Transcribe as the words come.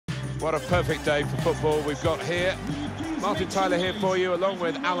What a perfect day for football we've got here. Martin Tyler here for you, along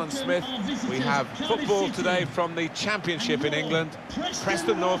with Alan Smith. We have football today from the Championship in England.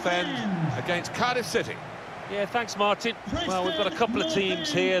 Preston North End against Cardiff City. Yeah, thanks, Martin. Well, we've got a couple of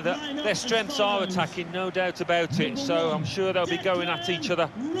teams here that their strengths are attacking, no doubt about it. So I'm sure they'll be going at each other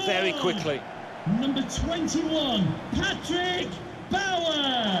very quickly. Number 21, Patrick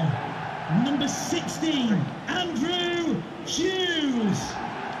Bauer. Number 16, Andrew Hughes.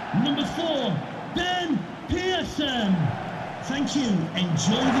 Number 4, Ben Pearson. Thank you.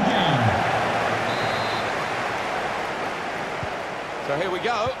 Enjoy the game. So here we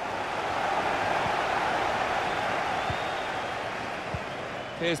go.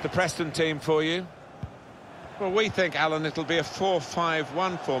 Here's the Preston team for you. Well, we think, Alan, it'll be a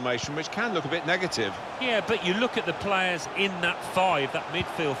 4-5-1 formation, which can look a bit negative. Yeah, but you look at the players in that five, that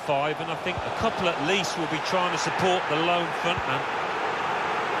midfield five, and I think a couple at least will be trying to support the lone frontman.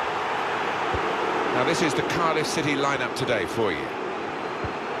 Now, this is the Cardiff City lineup today for you.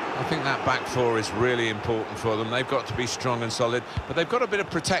 I think that back four is really important for them. They've got to be strong and solid, but they've got a bit of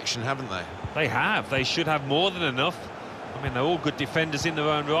protection, haven't they? They have. They should have more than enough. I mean, they're all good defenders in their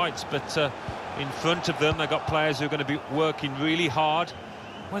own rights, but in front of them, they've got players who are going to be working really hard.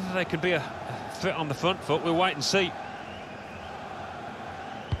 Whether they can be a threat on the front foot, we'll wait and see.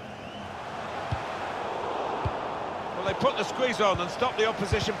 Well, they put the squeeze on and stop the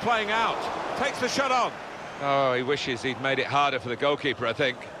opposition playing out. Takes the shot on. Oh, he wishes he'd made it harder for the goalkeeper, I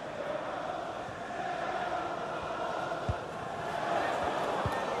think.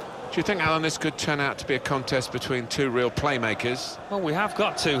 Do you think, Alan, this could turn out to be a contest between two real playmakers? Well, we have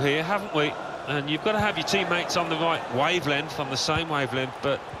got two here, haven't we? And you've got to have your teammates on the right wavelength, on the same wavelength,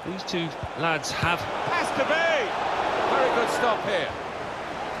 but these two lads have... Has to be! Very good stop here.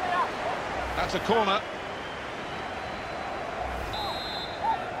 That's a corner.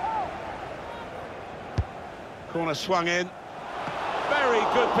 Corner swung in. Very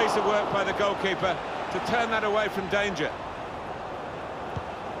good piece of work by the goalkeeper to turn that away from danger.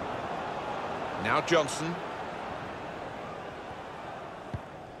 Now Johnson.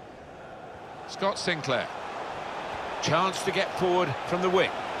 Scott Sinclair. Chance to get forward from the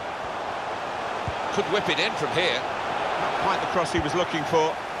wing. Could whip it in from here. Not quite the cross he was looking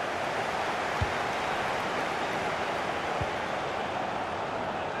for.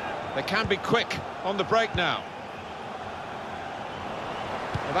 They can be quick on the break now.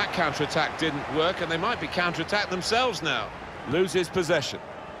 Well, that counter-attack didn't work, and they might be counter-attacked themselves now. Loses possession.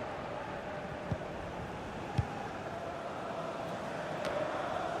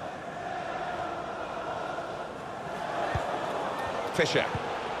 Fisher.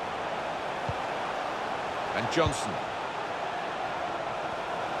 And Johnson.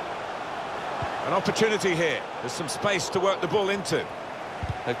 An opportunity here. There's some space to work the ball into.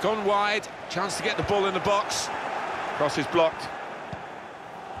 They've gone wide. Chance to get the ball in the box. Cross is blocked.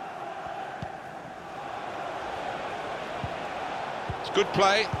 It's good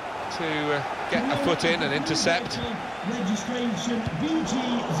play to get a foot in and intercept. Registration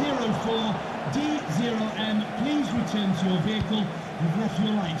VG04D0M. Please return to your vehicle. You've left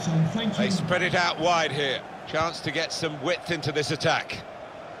your lights on. Thank you. They spread it out wide here. Chance to get some width into this attack.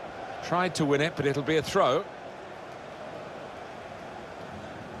 Tried to win it, but it'll be a throw.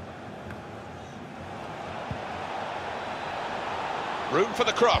 Room for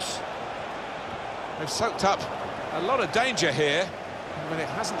the cross. They've soaked up a lot of danger here, but it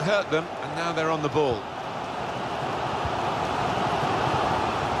hasn't hurt them, and now they're on the ball.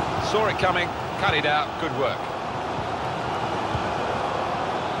 Saw it coming, cut it out, good work.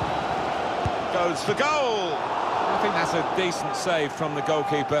 Goes for goal! I think that's a decent save from the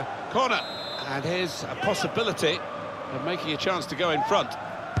goalkeeper. Corner, and here's a possibility of making a chance to go in front.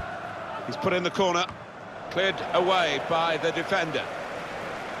 He's put in the corner, cleared away by the defender.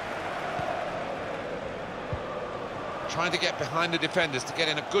 Trying to get behind the defenders to get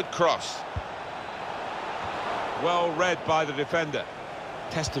in a good cross. Well read by the defender.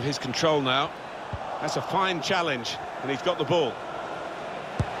 Test of his control now. That's a fine challenge, and he's got the ball.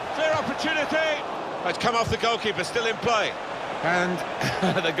 Clear opportunity! Oh, it's come off the goalkeeper, still in play. And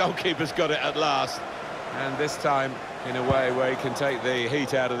the goalkeeper's got it at last. And this time, in a way where he can take the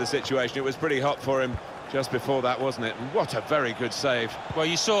heat out of the situation. It was pretty hot for him just before that, wasn't it? And what a very good save. Well,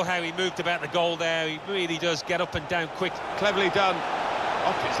 you saw how he moved about the goal there. He really does get up and down quick. Cleverly done.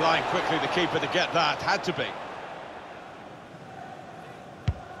 Off his line quickly, the keeper to get that. Had to be.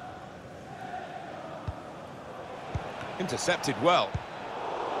 Intercepted well.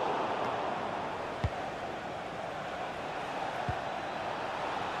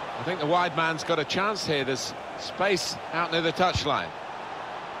 I think the wide man's got a chance here. There's space out near the touchline.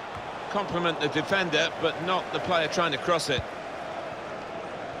 Compliment the defender, but not the player trying to cross it.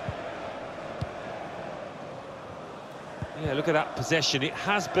 Yeah, look at that possession. It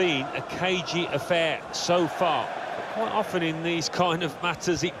has been a cagey affair so far. But quite often in these kind of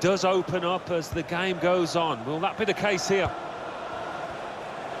matters, it does open up as the game goes on. Will that be the case here?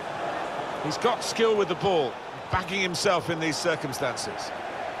 He's got skill with the ball, backing himself in these circumstances.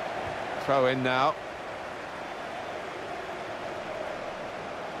 Throw in now.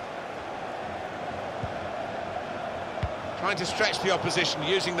 Trying to stretch the opposition,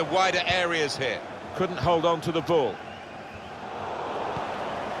 using the wider areas here. Couldn't hold on to the ball.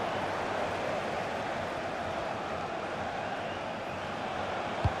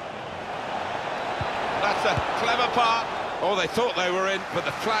 That's a clever part. Oh, they thought they were in, but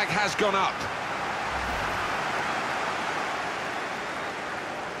the flag has gone up.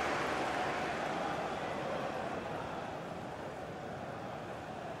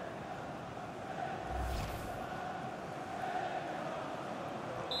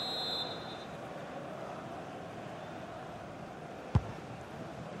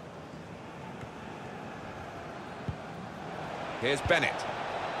 Here's Bennett.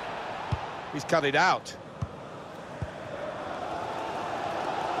 He's cut it out. To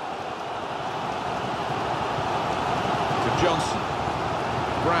Johnson.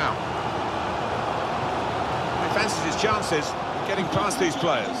 Brown. He fancies his chances, getting past these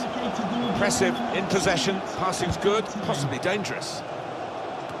players. Impressive, in possession, passing's good, possibly dangerous.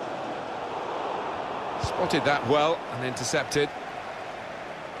 Spotted that well and intercepted.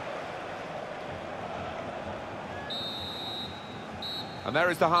 And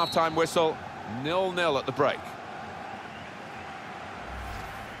there is the half-time whistle, 0-0 at the break.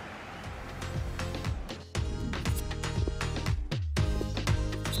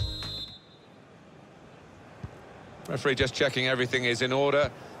 Referee just checking everything is in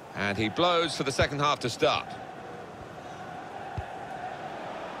order, and he blows for the second half to start.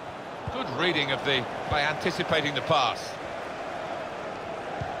 Good reading of the by anticipating the pass.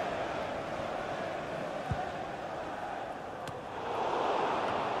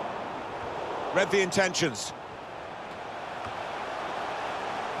 Read the intentions.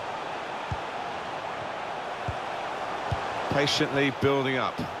 Patiently building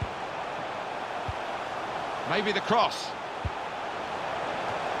up. Maybe the cross.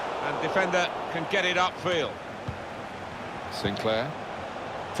 And defender can get it upfield. Sinclair.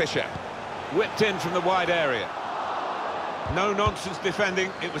 Fisher. Whipped in from the wide area. No nonsense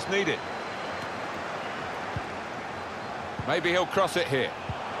defending, it was needed. Maybe he'll cross it here.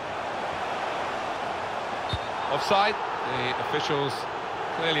 Offside, the officials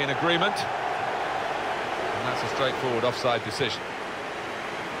clearly in agreement. And that's a straightforward offside decision.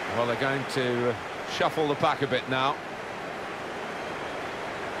 Well, they're going to shuffle the pack a bit now.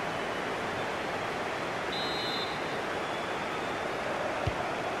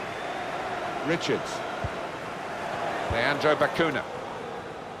 Richards. Leandro Bacuna.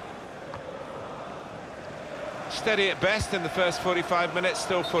 Steady at best in the first 45 minutes,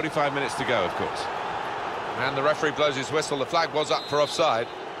 still 45 minutes to go, of course. And the referee blows his whistle. The flag was up for offside.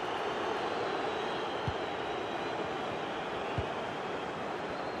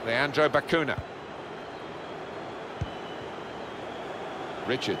 Leandro Bacuna.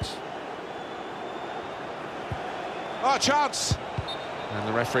 Richards. Oh, chance! And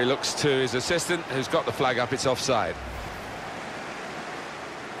the referee looks to his assistant, who's got the flag up. It's offside.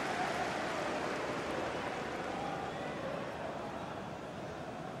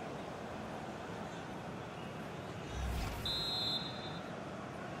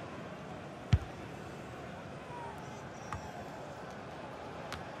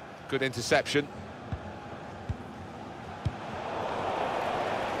 Good interception.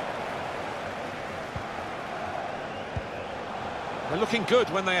 They're looking good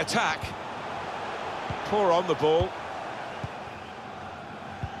when they attack. Poor on the ball.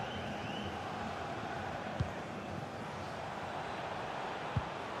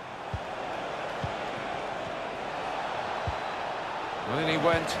 Well, in he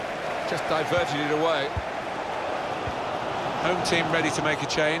went, just diverted it away. Home team ready to make a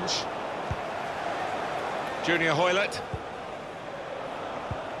change. Junior Hoylett.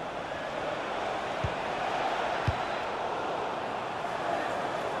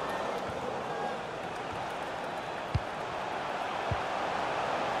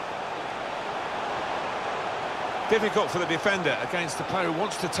 Difficult for the defender against the player who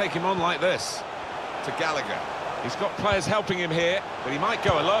wants to take him on like this. To Gallagher. He's got players helping him here, but he might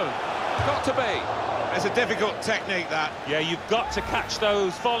go alone. Got to be. It's a difficult technique, that. Yeah, you've got to catch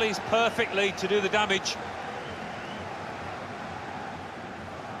those volleys perfectly to do the damage.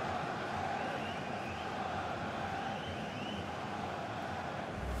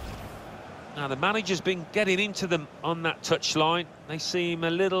 Now, the manager's been getting into them on that touchline. They seem a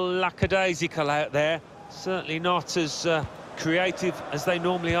little lackadaisical out there. Certainly not as creative as they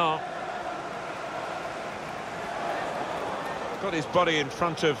normally are. Got his body in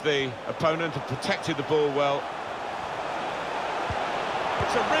front of the opponent and protected the ball well.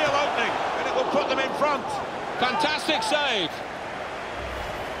 It's a real opening, and it will put them in front. Fantastic save.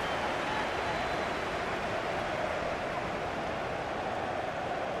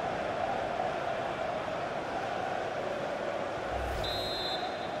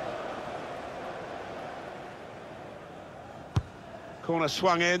 Corner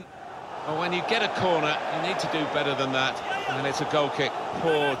swung in. Well, when you get a corner, you need to do better than that. And it's a goal kick.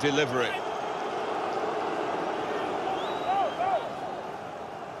 Poor delivery.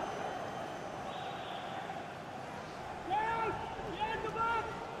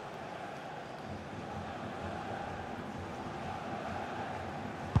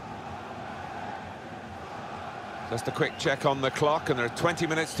 Just a quick check on the clock, and there are 20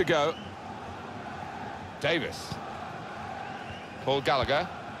 minutes to go. Davis. Paul Gallagher.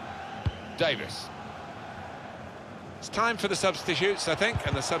 Davis. It's time for the substitutes, I think,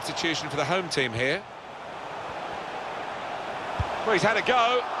 and the substitution for the home team here. Well, he's had a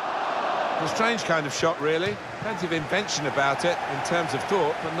go. A strange kind of shot, really. Plenty of invention about it in terms of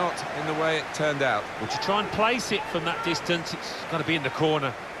thought, but not in the way it turned out. Well, to try and place it from that distance, it's got to be in the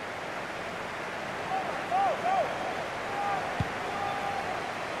corner.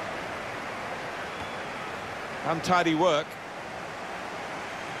 Untidy work.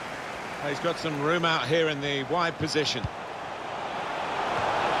 He's got some room out here in the wide position.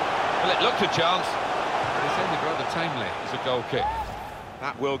 Well, it looked a chance, but it's ended rather tamely as a goal kick.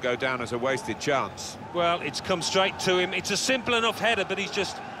 That will go down as a wasted chance. Well, it's come straight to him. It's a simple enough header, but he's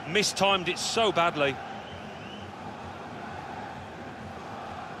just mistimed it so badly.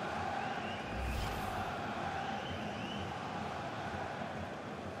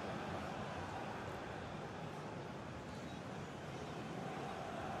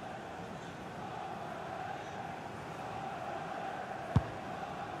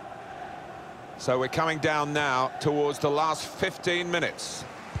 So we're coming down now towards the last 15 minutes.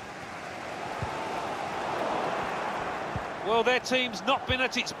 Well, their team's not been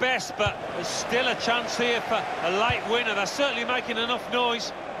at its best, but there's still a chance here for a late winner. They're certainly making enough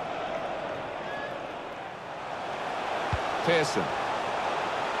noise. Preston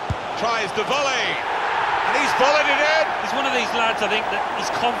tries the volley, and he's volleyed it in. He's one of these lads, I think, that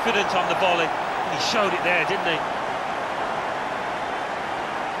he's confident on the volley. And he showed it there, didn't he?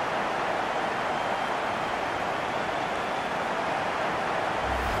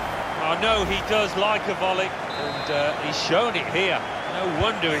 I know he does like a volley, and he's shown it here. No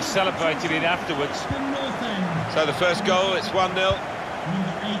wonder he's celebrated it afterwards. So the first goal, it's 1-0. Number 8,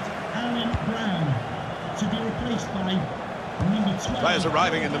 Alan Brown, to be replaced by number 12. Players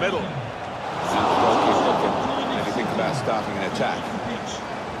arriving in the middle. Maybe think about starting an attack.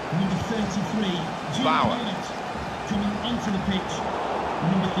 Number 33, Bauer. coming onto the pitch.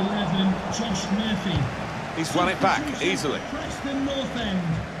 Number 11, Josh Murphy. He's won it back easily. Preston North End.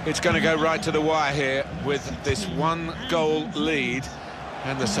 It's going to go right to the wire here with this one-goal lead.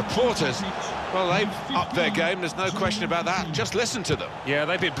 And the supporters, well, they've upped their game, there's no question about that. Just listen to them. Yeah,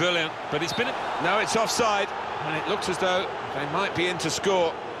 they've been brilliant, but it's been... No, it's offside, and it looks as though they might be in to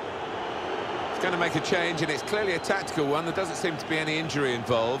score. It's going to make a change, and it's clearly a tactical one. There doesn't seem to be any injury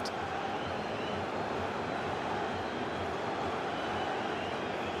involved.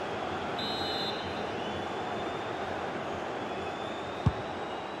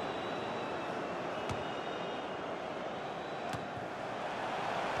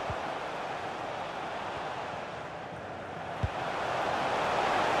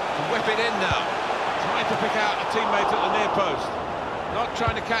 Whip it in now, trying to pick out a teammate at the near post. Not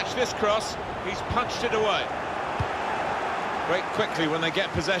trying to catch this cross, he's punched it away. Break quickly when they get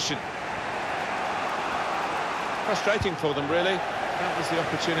possession. Frustrating for them, really. That was the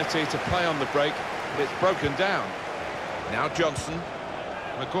opportunity to play on the break, but it's broken down. Now Johnson,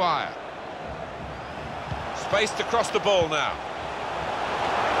 Maguire. Spaced across the ball now.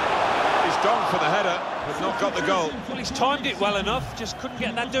 He's gone for the header, but not got the goal. Well, he's timed it well enough, just couldn't get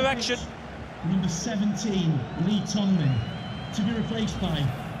in that direction. Number 17, Lee Tonlin, to be replaced by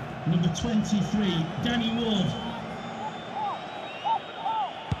number 23, Danny Ward.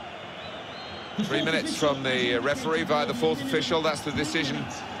 3 minutes from the referee via the fourth official. That's the decision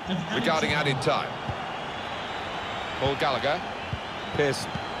regarding added time. Paul Gallagher.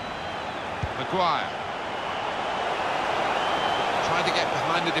 Pearson. Maguire. Trying to get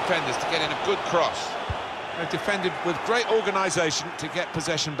behind the defenders to get in a good cross. They've defended with great organisation to get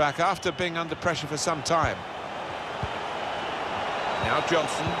possession back after being under pressure for some time. Now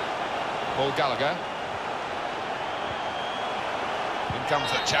Johnson, Paul Gallagher. In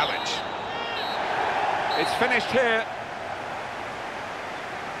comes the challenge. It's finished here.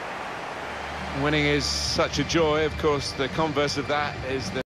 Winning is such a joy. Of course, the converse of that is the